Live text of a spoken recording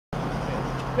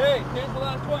Okay, here's the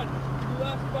last one. The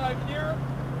last 5 here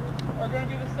are going to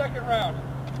be the second round.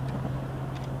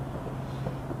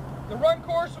 The run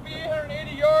course will be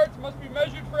 880 yards, must be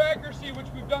measured for accuracy, which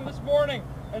we've done this morning,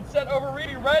 and set over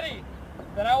ready. Ready.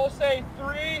 Then I will say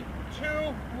 3,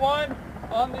 2, 1.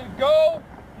 On the go,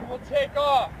 you will take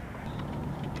off.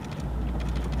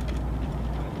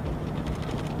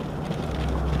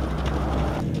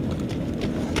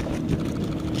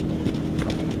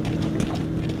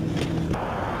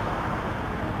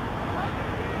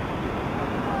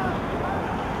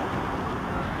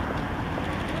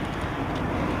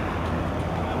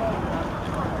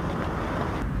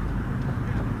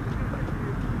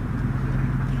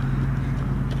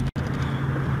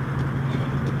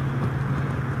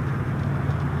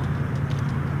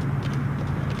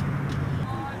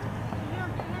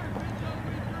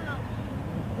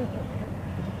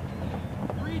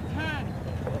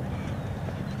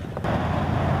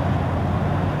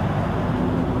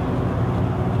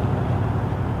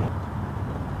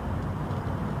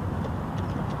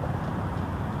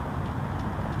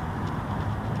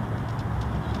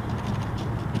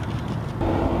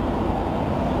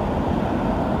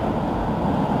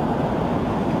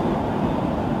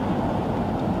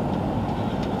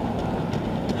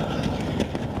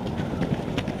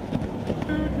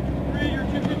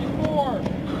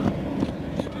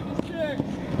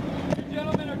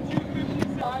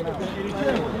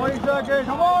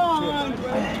 Come on!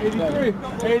 83,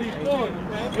 84,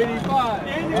 85,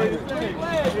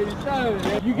 86,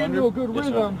 87. You get into a good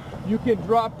rhythm, you can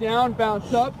drop down,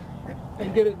 bounce up,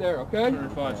 and get it there, okay?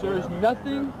 So there's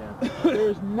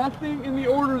nothing in the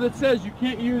order that says you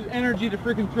can't use energy to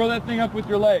freaking throw that thing up with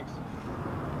your legs.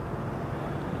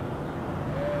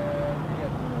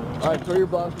 Alright, throw your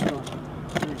blasters on.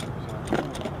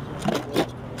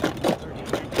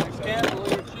 Stand below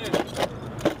your chin.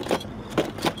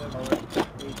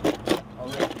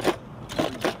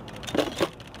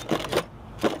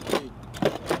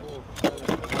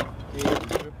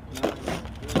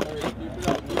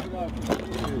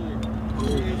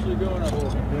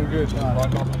 Good.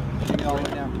 Keep it all the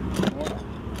way down.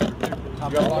 All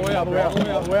the way up, all the way up,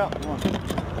 all the way up. 1,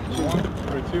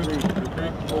 2, 3,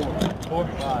 4,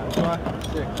 5,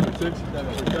 6, 7,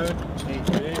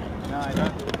 8,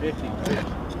 9, 15,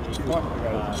 4,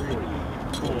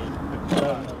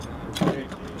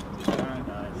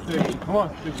 6. Come on,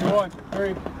 61,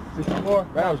 3, 64.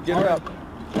 Rouse, get it up.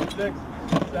 66,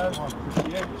 67,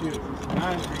 68,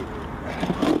 69.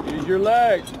 Use your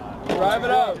legs. Drive it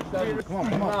up.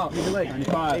 Come on. Use your legs.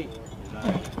 95.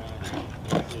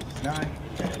 9.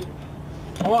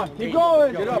 Come on, keep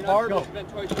going. Get up, Bart. Go. Do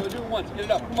it once. Get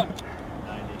it up. Come on.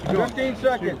 15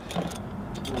 seconds. 4,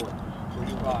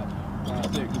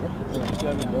 5, 6,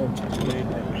 7, 8,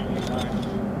 9.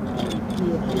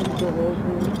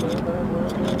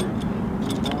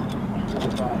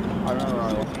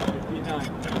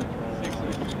 59,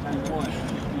 61,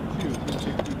 62,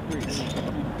 63,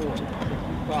 64,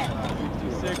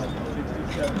 65, 66,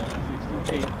 67,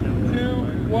 68.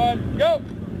 2, 1, go!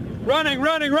 Running,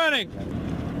 running, running!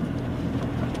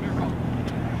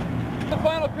 The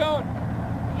final cone.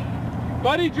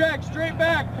 Buddy drag straight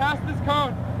back past this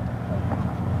cone.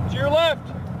 To your left.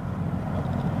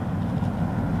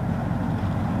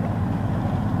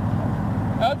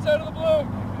 Outside of the blue.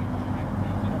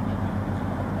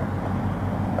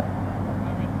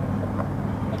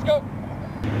 Let's go.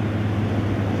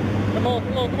 Come on,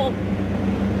 come on, come on.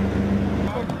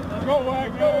 Let's go,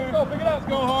 Wagner. Let's go, pick it up. Let's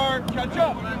go hard. Catch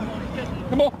up.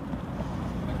 Come on.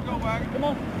 Let's go, Wagner. Come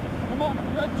on. Come on.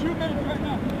 You got 2 minutes right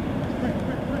now.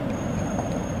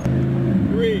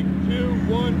 3, 2,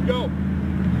 1, go.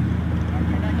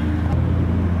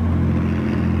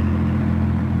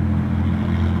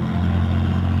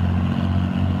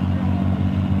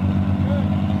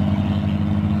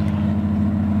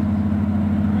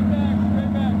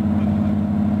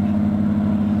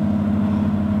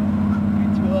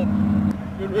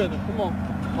 Come on.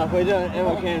 Halfway done,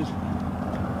 ammo cans.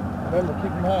 Remember,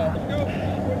 keep them high. Let's go.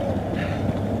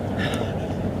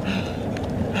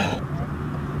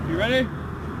 You ready?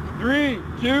 3,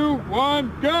 2,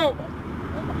 1, go!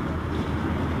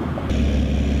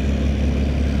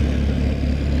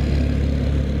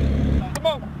 Come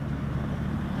on.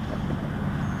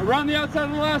 Around the outside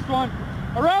of the last one.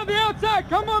 Around the outside,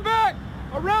 come on back!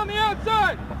 Around the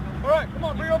outside! Alright, come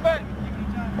on, bring it back.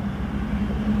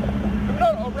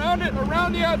 No, around it,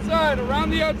 around the outside,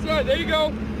 there you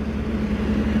go.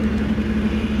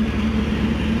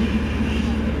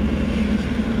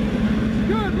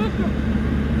 Good, lift them.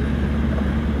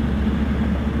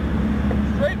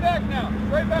 Straight back now,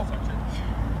 straight back.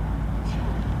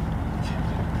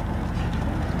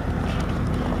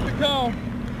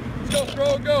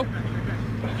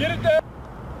 Get it there.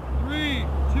 3,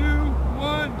 2,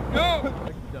 1, go.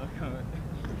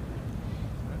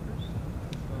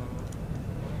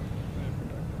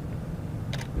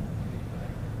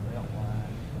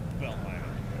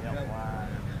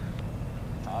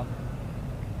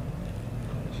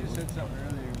 She said something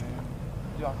earlier, man.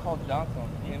 Dude, I called Johnson on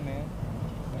him, man.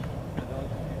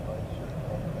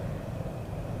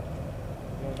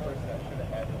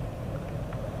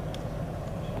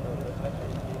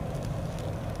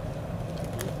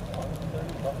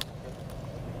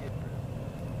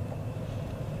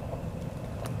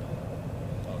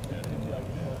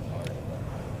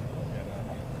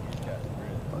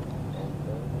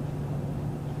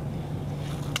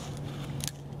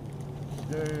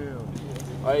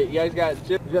 Alright, you guys got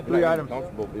chips? You got 3 items.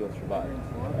 Comfortable be able to survive.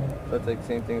 So it's like the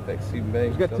same thing with like sleeping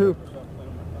bags. You got 2.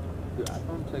 Dude, I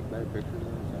found take better pictures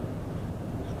than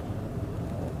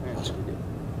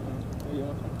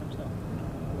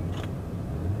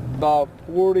about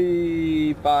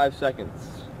 45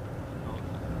 seconds.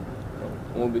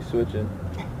 We'll be switching.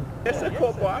 Yes, a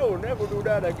corporal. I will never do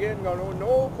that again.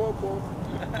 No, corporal.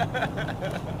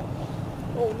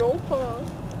 Oh, no, pun.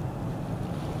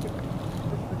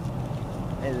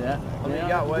 Hey, that. What do you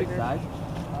got, Wagner?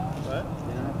 What?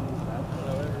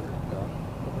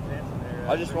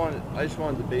 I just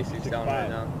wanted the basics down right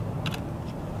now.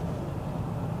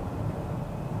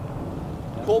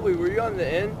 Colby, were you on the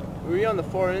end? Were you on the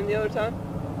far end the other time?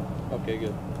 Okay,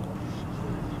 good.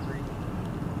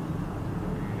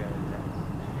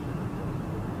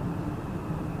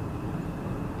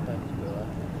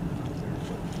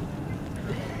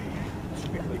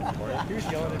 Who's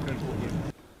yelling at people?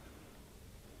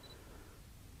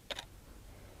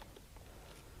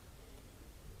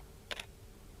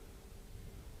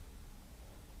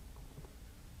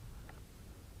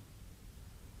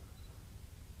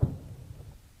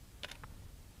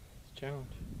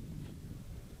 Challenge.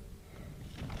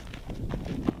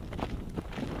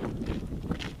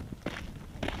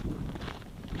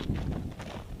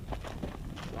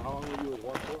 How long were you at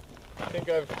one for? I think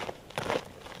I've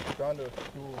gone to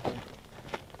school.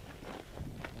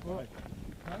 What?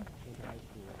 Huh?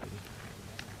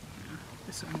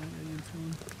 This one, yeah, you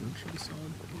film. Should be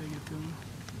solid. Yeah, get film.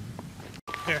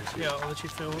 Here, yeah, I'll let you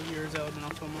fill yours out and I'll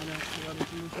fill mine out for other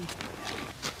information.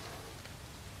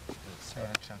 Sorry, I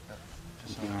checked that.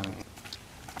 Just so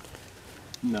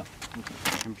No. Okay.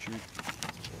 Temperature.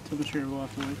 Temperature will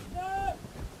have to wait.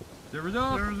 Servers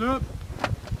up. Servers up.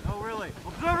 Oh, really?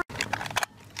 Observer.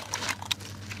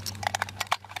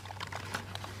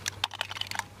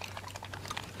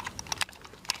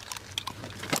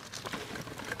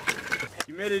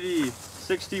 Humidity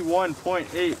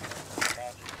 61.8.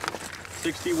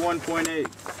 61.8.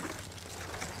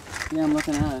 Yeah, I'm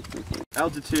looking at it.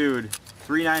 Altitude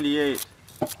 398.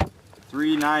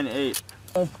 398.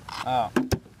 Oh. Well,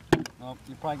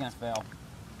 you're probably gonna fail.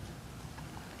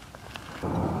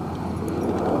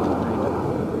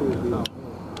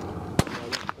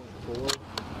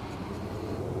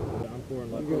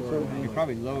 You're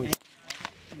probably low.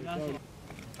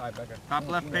 Top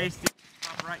left base,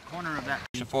 top right corner of that.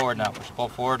 Push it forward now. Push the ball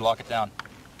forward. Lock it down.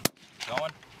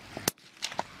 Going.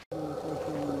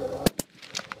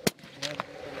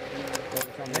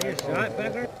 Take a shot,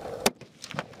 Becker.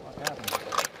 What happened?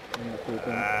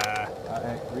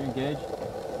 Re-engage.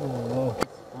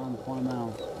 On the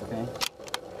fundamental. Okay.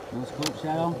 No scope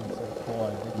shadow.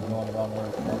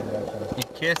 You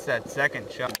kissed that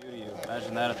second shot.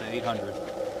 Imagine that at the 800.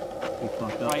 You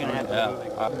fucked up. Yeah.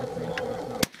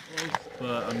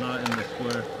 But I'm not in the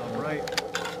square. I'm right.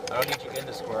 I don't need you in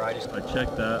the square. I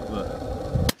checked that, but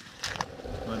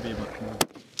might be able to move.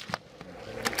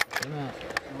 Come out.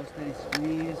 Slow, steady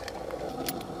squeeze.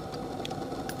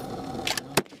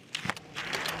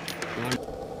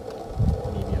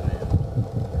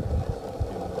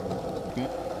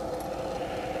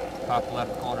 top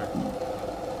left corner.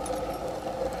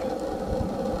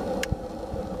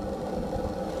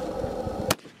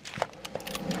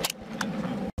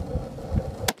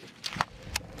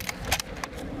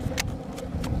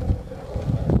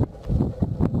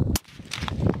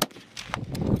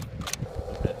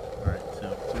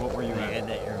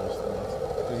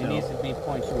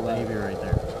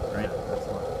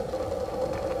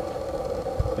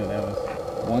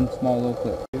 One small little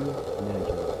clip. 200.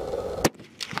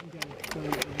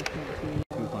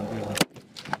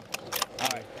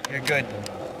 Alright, you're good.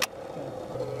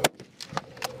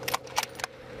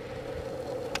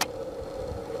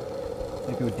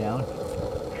 They go down.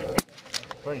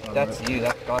 That's you,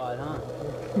 that's God. Huh?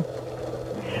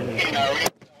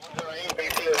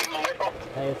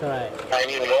 Hey, it's alright. I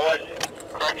need more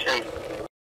correction.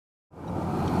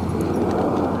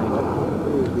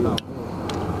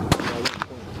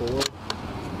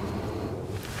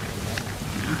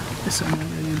 Just on that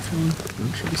ready and filling.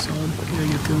 Should be solid.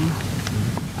 Yeah, get going.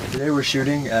 Today we're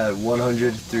shooting at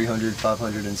 100, 300,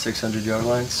 500, and 600 yard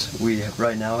lines. We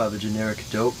right now have a generic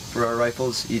dope for our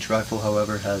rifles. Each rifle,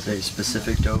 however, has a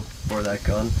specific dope for that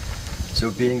gun.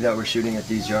 So being that we're shooting at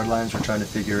these yard lines, we're trying to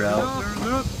figure out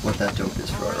what that dope is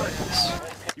for our rifles.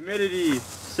 Humidity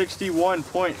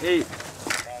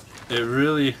 61.8. It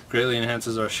really greatly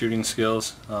enhances our shooting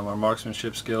skills, our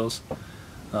marksmanship skills.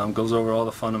 Goes over all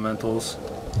the fundamentals,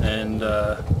 and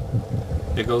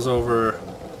it goes over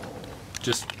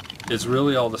just, it's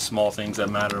really all the small things that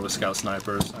matter with scout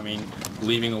snipers. I mean,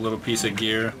 leaving a little piece of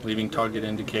gear, leaving target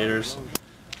indicators.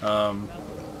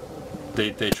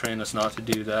 They train us not to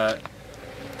do that.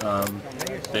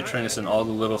 They train us in all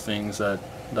the little things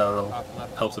that'll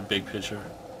help the big picture.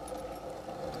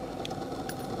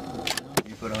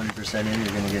 You put 100% in,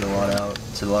 you're going to get a lot out.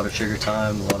 It's a lot of trigger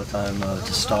time, a lot of time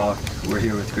to stalk. We're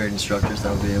here with great instructors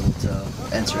that will be able to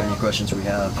answer any questions we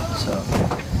have. So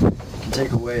you can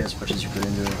take away as much as you put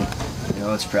into it. You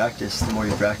know, it's practice. The more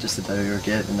you practice, the better you'll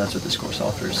get, and that's what this course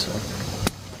offers. So.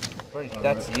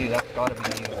 That's you. That's gotta be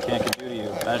you. Can't compute to you.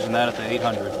 Imagine that at the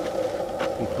 800.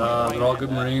 They're all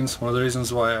good Marines. One of the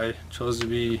reasons why I chose to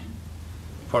be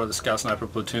part of the Scout Sniper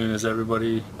platoon is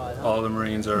everybody, all the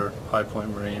Marines are high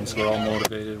point Marines. We're all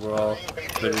motivated. We're all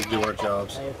ready to do our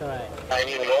jobs.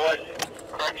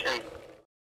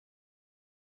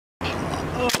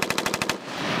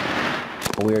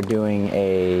 We're doing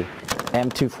a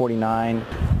M249,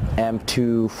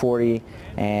 M240,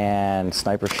 and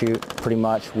sniper shoot. Pretty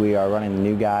much we are running the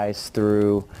new guys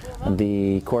through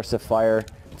the course of fire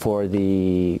for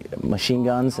the machine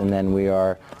guns, and then we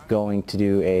are going to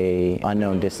do a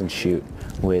unknown distance shoot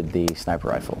with the sniper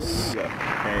rifles. Okay,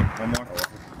 one more.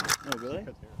 Oh, really?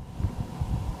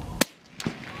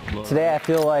 Today I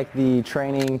feel like the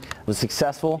training was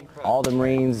successful. All the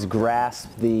Marines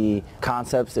grasped the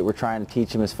concepts that we're trying to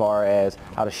teach them as far as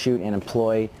how to shoot and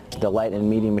employ the light and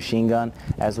medium machine gun,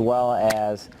 as well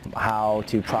as how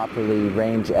to properly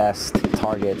range est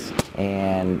targets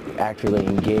and accurately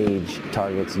engage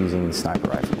targets using sniper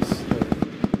rifles.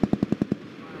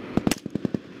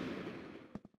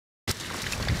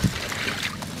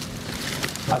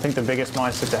 I think the biggest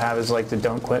mindset to have is like the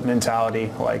don't quit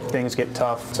mentality. Like, things get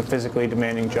tough. It's a physically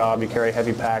demanding job. You carry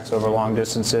heavy packs over long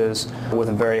distances with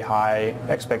a very high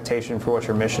expectation for what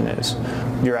your mission is.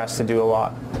 You're asked to do a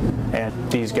lot.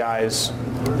 And these guys,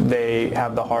 they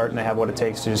have the heart and they have what it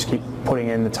takes to just keep putting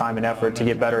in the time and effort to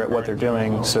get better at what they're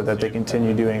doing so that they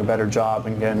continue doing a better job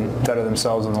and getting better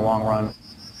themselves in the long run.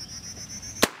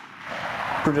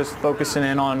 We're just focusing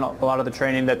in on a lot of the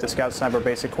training that the Scout Sniper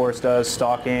Basic Course does: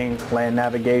 stalking, land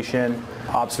navigation,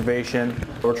 observation.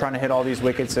 We're trying to hit all these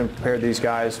wickets and prepare these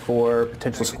guys for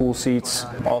potential school seats.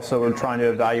 Also, we're trying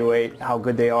to evaluate how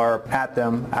good they are at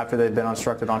them after they've been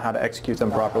instructed on how to execute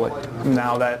them properly.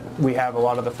 Now that we have a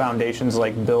lot of the foundations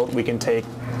built, we can take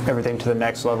everything to the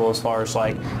next level as far as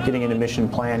getting into mission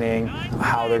planning,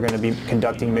 how they're going to be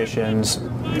conducting missions,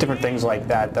 different things like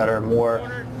that that are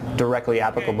more directly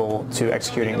applicable to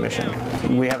executing a mission.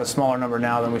 We have a smaller number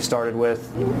now than we started with,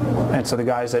 and so the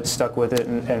guys that stuck with it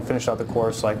and finished out the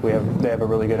course, they have a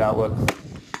really good outlook.